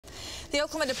The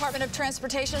Oklahoma Department of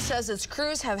Transportation says its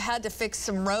crews have had to fix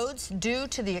some roads due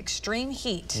to the extreme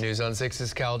heat. News on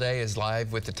 6's Cal Day is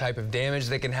live with the type of damage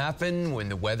that can happen when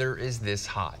the weather is this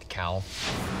hot. Cal.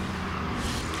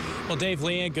 Well, Dave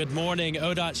Leon, good morning.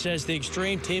 ODOT says the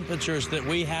extreme temperatures that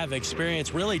we have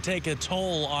experienced really take a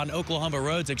toll on Oklahoma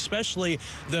roads, especially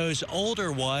those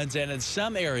older ones, and in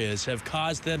some areas have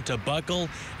caused them to buckle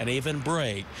and even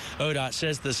break. ODOT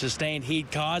says the sustained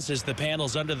heat causes the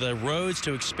panels under the roads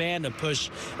to expand and push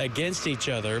against each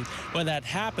other. When that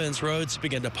happens, roads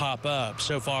begin to pop up.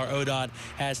 So far, ODOT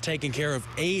has taken care of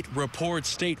 8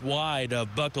 reports statewide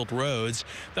of buckled roads.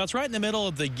 That's right in the middle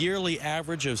of the yearly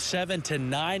average of 7 to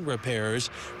 9 repairs,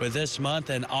 with this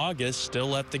month and August still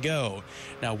left to go.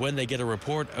 Now, when they get a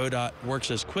report, ODOT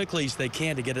works as quickly as they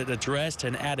can to get it addressed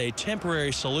and add a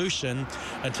temporary solution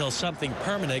until something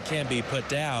permanent can be put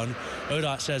down.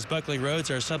 ODOT says buckling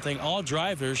roads are something all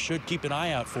drivers should keep an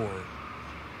eye out for.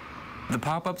 The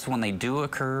pop-ups, when they do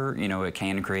occur, it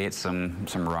can create some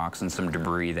rocks and some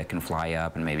debris that can fly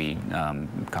up and maybe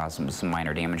cause some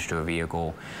minor damage to a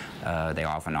vehicle. They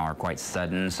often are quite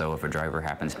sudden, so if a driver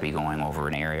happens to be going over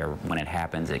an area when it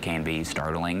happens, it can be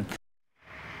startling.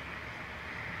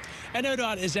 And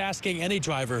ODOT is asking any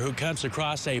driver who comes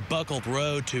across a buckled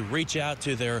road to reach out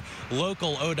to their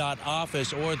local ODOT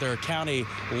office or their county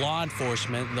law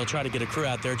enforcement. And they'll try to get a crew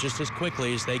out there just as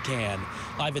quickly as they can.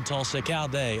 Live in Tulsa, Cal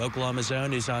Day, Oklahoma's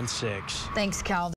Own, is on 6. Thanks, Cal.